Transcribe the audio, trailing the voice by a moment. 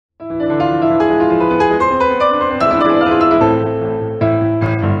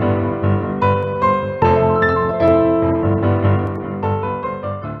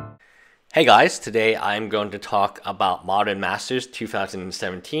Hey guys, today I'm going to talk about Modern Masters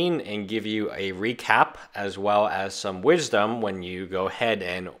 2017 and give you a recap as well as some wisdom when you go ahead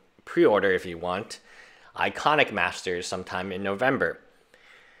and pre-order if you want Iconic Masters sometime in November.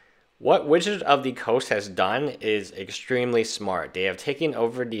 What Wizards of the Coast has done is extremely smart. They have taken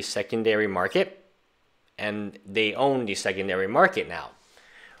over the secondary market and they own the secondary market now.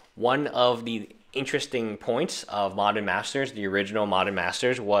 One of the interesting points of Modern Masters, the original Modern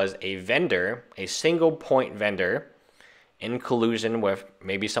Masters, was a vendor, a single point vendor, in collusion with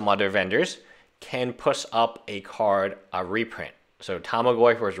maybe some other vendors, can push up a card, a reprint. So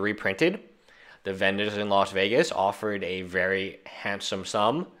Tamagotchi was reprinted. The vendors in Las Vegas offered a very handsome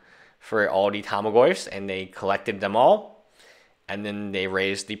sum for all the Tamagotchis, and they collected them all, and then they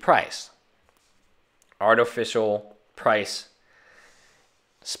raised the price. Artificial price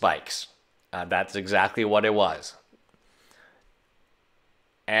spikes. That's exactly what it was.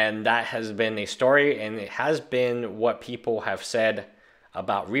 And that has been a story, and it has been what people have said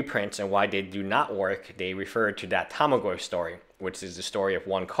about reprints and why they do not work. They refer to that Tamagotchi story, which is the story of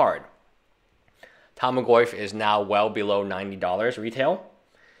one card. Tamagotchi is now well below $90 retail,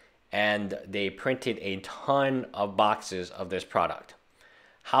 and they printed a ton of boxes of this product.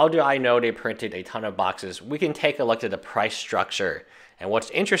 How do I know they printed a ton of boxes? We can take a look at the price structure. And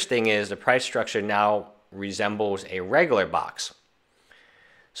what's interesting is the price structure now resembles a regular box.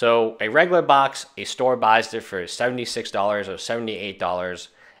 So a regular box, a store buys it for $76 or $78,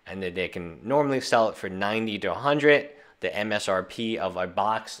 and then they can normally sell it for $90 to $100. The MSRP of a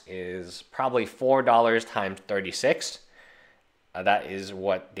box is probably $4 times 36. That is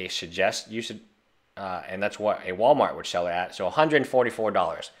what they suggest you should, and that's what a Walmart would sell it at. So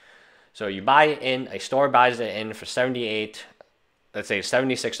 $144. So you buy it in, a store buys it in for $78. Let's say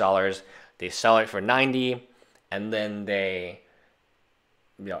 $76, they sell it for $90, and then they,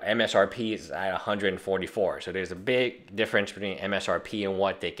 MSRP is at $144. So there's a big difference between MSRP and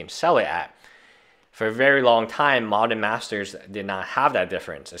what they can sell it at. For a very long time, Modern Masters did not have that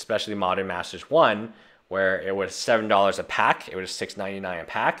difference, especially Modern Masters 1, where it was $7 a pack. It was $6.99 a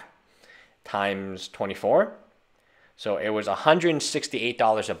pack times 24. So it was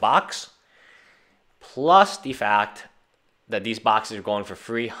 $168 a box, plus the fact that these boxes are going for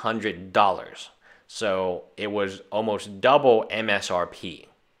 $300. So it was almost double MSRP.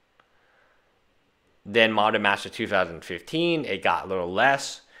 Then Modern Masters 2015, it got a little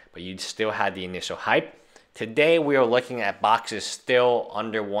less, but you still had the initial hype. Today we are looking at boxes still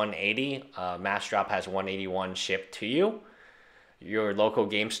under 180. Massdrop has 181 shipped to you. Your local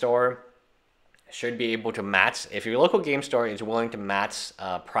game store should be able to match. If your local game store is willing to match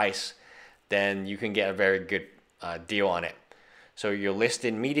price, then you can get a very good deal on it. So your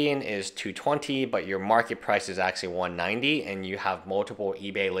listed median is $220, but your market price is actually $190, and you have multiple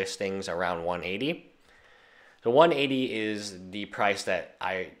eBay listings around $180. So $180 is the price that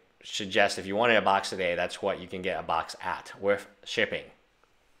I suggest if you wanted a box today. That's what you can get a box at with shipping.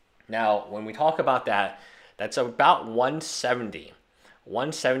 Now, when we talk about that, that's about $170.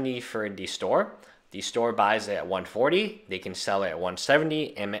 $170 for the store. The store buys it at $140. They can sell it at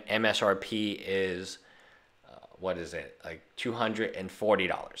 $170. MSRP is what is it, like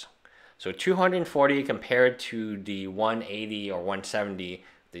 $240. So $240 compared to the $180 or $170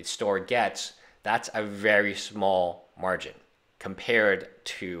 the store gets, that's a very small margin compared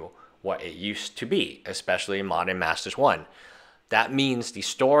to what it used to be, especially in Modern Masters 1. That means the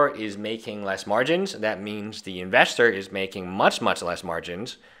store is making less margins. That means the investor is making much, much less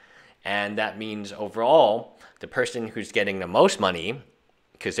margins. And that means overall, the person who's getting the most money,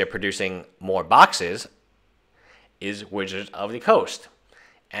 because they're producing more boxes, is Wizards of the Coast.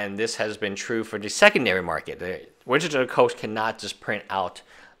 And this has been true for the secondary market. The Wizards of the Coast cannot just print out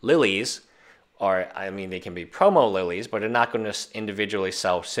lilies, or I mean they can be promo lilies, but they're not going to individually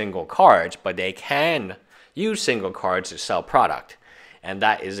sell single cards, but they can use single cards to sell product. And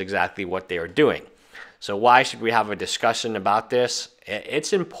that is exactly what they are doing. So why should we have a discussion about this?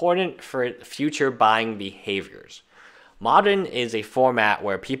 It's important for future buying behaviors. Modern is a format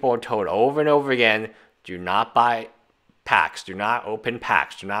where people are told over and over again, do not buy packs. Do not open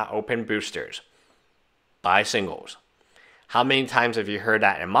packs. Do not open boosters. Buy singles. How many times have you heard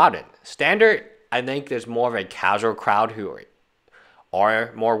that in Modern? Standard, I think there's more of a casual crowd who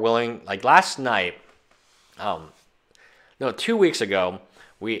are more willing. Like last night, 2 weeks ago,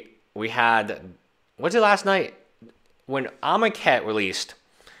 we had, was it last night? When Amonkhet released,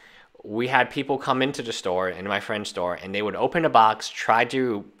 we had people come into the store, in my friend's store, and they would open a box, try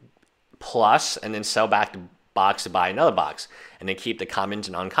to plus, and then sell back the box to buy another box, and then keep the commons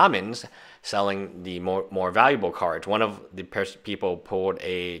and uncommons, selling the more valuable cards. One of the people pulled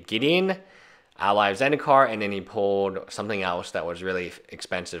a Gideon, Ally of Zendikar, and then he pulled something else that was really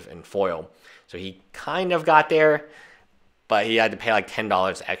expensive in foil. So he kind of got there, but he had to pay like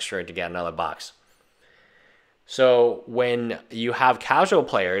 $10 extra to get another box. So when you have casual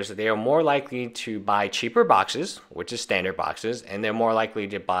players, they are more likely to buy cheaper boxes, which is standard boxes, and they're more likely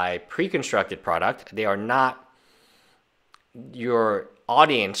to buy pre-constructed product. They are not, your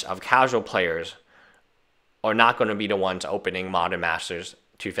audience of casual players are not going to be the ones opening Modern Masters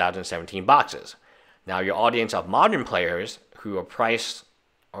 2017 boxes. Now, your audience of modern players who are price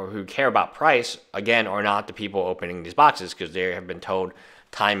or who care about price, again, are not the people opening these boxes because they have been told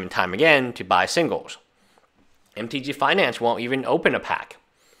time and time again to buy singles. MTG Finance won't even open a pack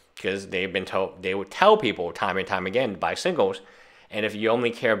because they've been told, they would tell people time and time again to buy singles. And if you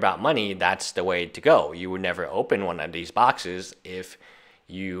only care about money, that's the way to go. You would never open one of these boxes if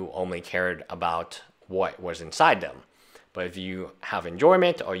you only cared about what was inside them. But if you have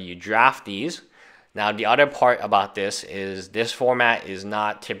enjoyment or you draft these, now the other part about this is this format is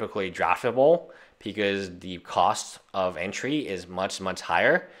not typically draftable because the cost of entry is much, much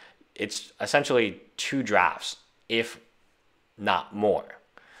higher. It's essentially 2 drafts, if not more.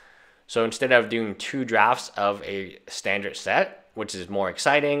 So instead of doing 2 drafts of a standard set, which is more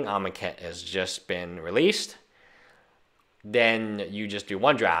exciting, Amonkhet has just been released, then you just do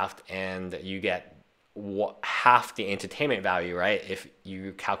 1 draft and you get half the entertainment value, right? If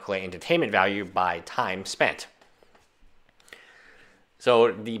you calculate entertainment value by time spent.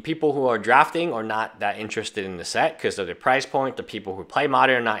 So the people who are drafting are not that interested in the set because of the price point. The people who play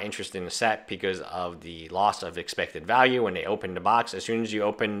Modern are not interested in the set because of the loss of expected value when they open the box. As soon as you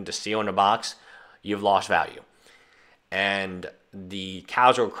open the seal in the box, you've lost value. And the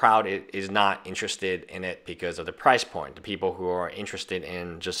casual crowd is not interested in it because of the price point. The people who are interested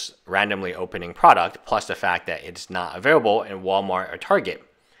in just randomly opening product, plus the fact that it's not available in Walmart or Target.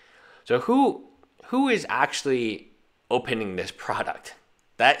 So who is actually opening this product?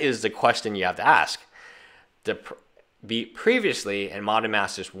 That is the question you have to ask. Previously in Modern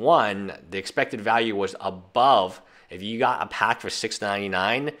Masters 1, the expected value was above. If you got a pack for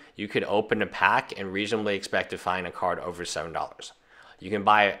 $6.99, you could open a pack and reasonably expect to find a card over $7. You can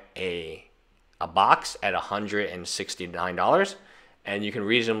buy a box at $169, and you can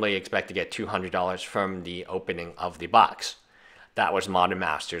reasonably expect to get $200 from the opening of the box. That was Modern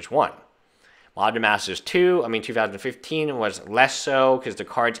Masters 1. Modern Masters 2, 2015 was less so because the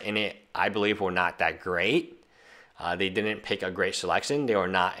cards in it, I believe, were not that great. They didn't pick a great selection. They were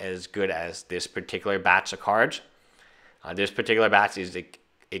not as good as this particular batch of cards. This particular batch is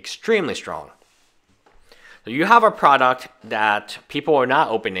extremely strong. So you have a product that people are not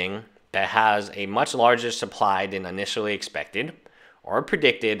opening that has a much larger supply than initially expected or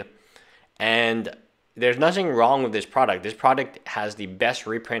predicted, and there's nothing wrong with this product. This product has the best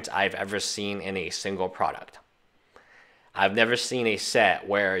reprints I've ever seen in a single product. I've never seen a set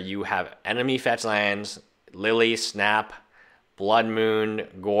where you have enemy fetch lands, Lily, Snap, Blood Moon,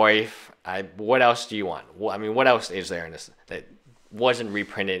 Goyf. What else do you want? Well, what else is there in this that wasn't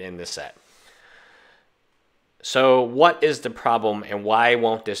reprinted in this set? So what is the problem and why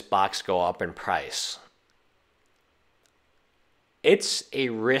won't this box go up in price? It's a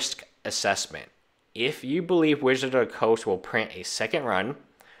risk assessment. If you believe Wizards of the Coast will print a second run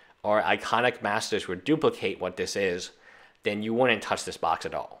or Iconic Masters will duplicate what this is, then you wouldn't touch this box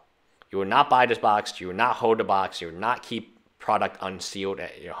at all. You would not buy this box. You would not hold the box. You would not keep product unsealed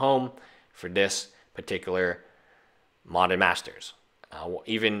at your home for this particular Modern Masters,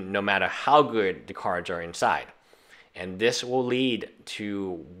 even no matter how good the cards are inside. And this will lead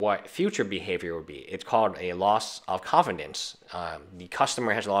to what future behavior will be. It's called a loss of confidence. The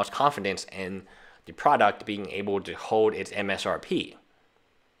customer has lost confidence in the product being able to hold its MSRP.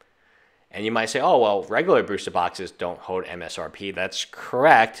 And you might say, oh, well, regular booster boxes don't hold MSRP. That's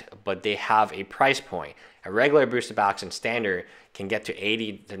correct, but they have a price point. A regular booster box in standard can get to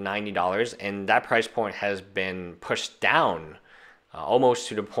 $80 to $90, and that price point has been pushed down almost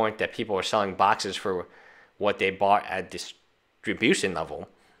to the point that people are selling boxes for what they bought at distribution level.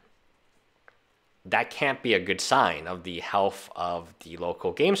 That can't be a good sign of the health of the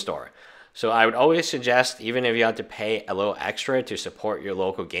local game store. So I would always suggest, even if you have to pay a little extra to support your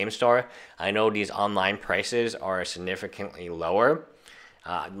local game store, I know these online prices are significantly lower.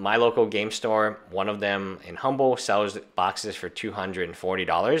 My local game store, one of them in Humble, sells boxes for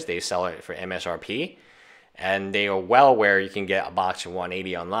 $240. They sell it for MSRP. And they are well aware you can get a box for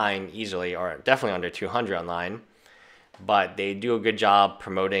 $180 online easily, or definitely under $200 online. But they do a good job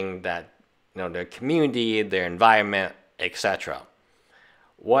promoting that, their community, their environment, etc.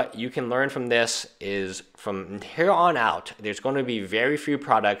 what you can learn from this is from here on out, there's going to be very few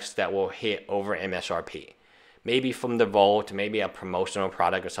products that will hit over MSRP. Maybe from the vault, maybe a promotional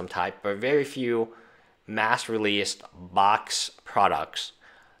product of some type, but very few mass released box products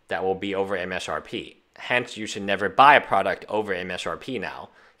that will be over MSRP. Hence, you should never buy a product over MSRP now,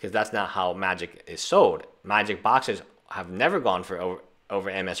 because that's not how Magic is sold. Magic boxes have never gone for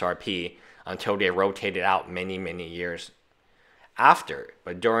over MSRP until they rotated out many, many years after.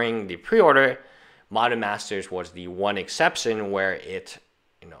 But during the pre-order, Modern Masters was the one exception where it,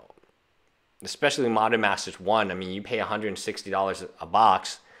 especially Modern Masters 1, I mean, you pay $160 a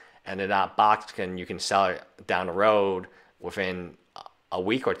box, and then that box you can sell it down the road within a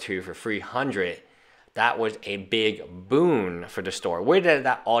week or two for $300. That was a big boon for the store. Where did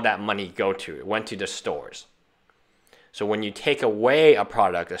all that money go to? It went to the stores. So when you take away a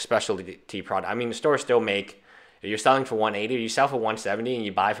product, a specialty product, I mean, the stores still make, if you're selling for $180, you sell for $170 and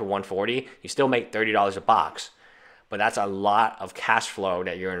you buy for $140, you still make $30 a box. But that's a lot of cash flow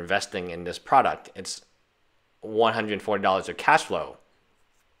that you're investing in this product. It's $140 of cash flow.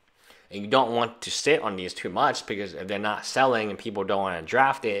 And you don't want to sit on these too much, because if they're not selling and people don't want to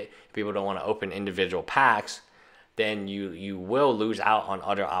draft it, people don't want to open individual packs, then you will lose out on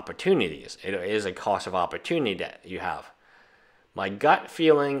other opportunities. It is a cost of opportunity that you have. My gut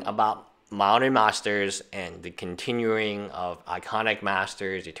feeling about Modern Masters and the continuing of Iconic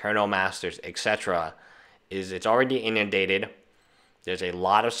Masters, Eternal Masters, etc. is it's already inundated. There's a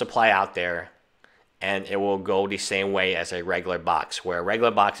lot of supply out there, and it will go the same way as a regular box, where a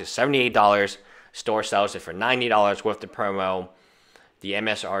regular box is $78, store sells it for $90 with the promo. The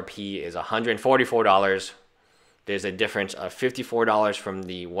MSRP is $144. There's a difference of $54 from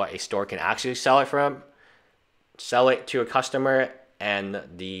what a store can actually sell it to a customer, and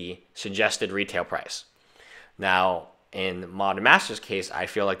the suggested retail price. Now, in Modern Masters case, I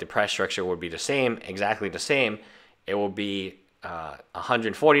feel like the price structure would be the same, exactly the same. It will be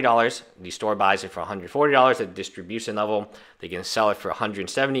 $140. The store buys it for $140 at the distribution level. They can sell it for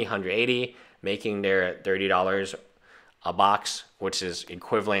 $170, $180, making their $30 a box, which is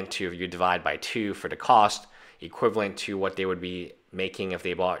equivalent to, if you divide by 2 for the cost, equivalent to what they would be making if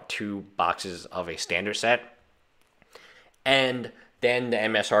they bought 2 boxes of a standard set. And then the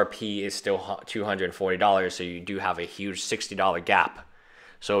MSRP is still $240, so you do have a huge $60 gap.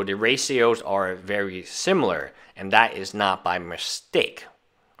 So the ratios are very similar, and that is not by mistake,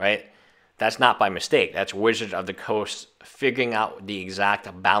 right? That's not by mistake. That's Wizards of the Coast figuring out the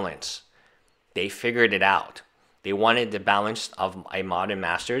exact balance. They figured it out. They wanted the balance of a Modern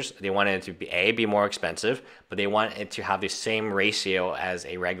Masters. They wanted it to be more expensive, but they wanted it to have the same ratio as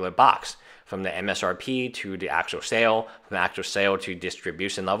a regular box, from the MSRP to the actual sale, from the actual sale to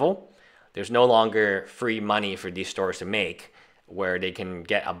distribution level. There's no longer free money for these stores to make, where they can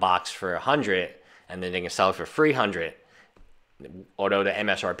get a box for $100 and then they can sell it for $300, although the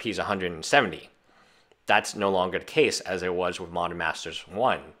MSRP is $170. That's no longer the case as it was with Modern Masters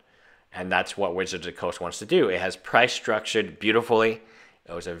 1. And that's what Wizards of the Coast wants to do. It has price structured beautifully.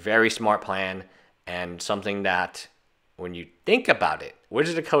 It was a very smart plan, and something that, when you think about it,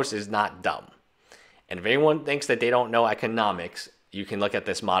 Wizards of the Coast is not dumb. And if anyone thinks that they don't know economics, you can look at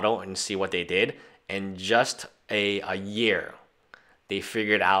this model and see what they did. In just a year, they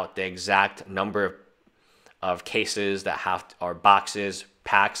figured out the exact number of cases that or boxes,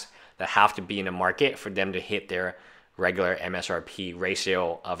 packs that have to be in the market for them to hit their regular MSRP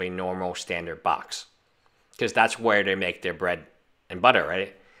ratio of a normal standard box. Because that's where they make their bread and butter,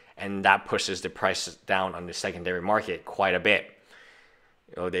 right? And that pushes the price down on the secondary market quite a bit.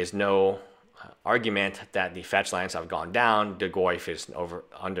 There's no argument that the fetch lines have gone down. The Goif is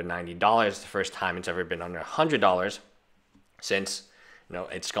under $90. The first time it's ever been under $100 since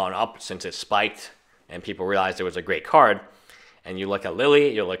it's gone up, since it spiked and people realized it was a great card. And you look at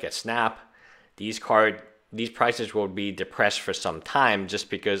Lily, you look at Snap, these prices will be depressed for some time just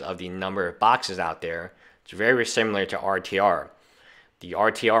because of the number of boxes out there. It's very similar to RTR. The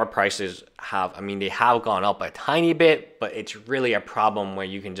RTR prices they have gone up a tiny bit, but it's really a problem where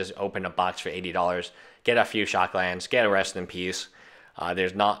you can just open a box for $80, get a few Shocklands, get a Rest in Peace.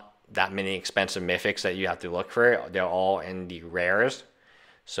 There's not that many expensive mythics that you have to look for. They're all in the rares,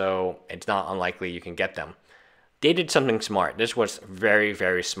 so it's not unlikely you can get them. They did something smart. This was very,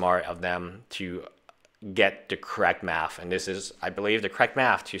 very smart of them to get the correct math, and this is, I believe, the correct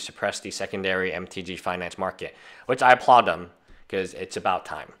math to suppress the secondary MTG finance market, which I applaud them, because it's about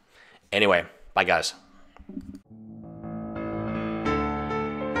time. Anyway, bye guys.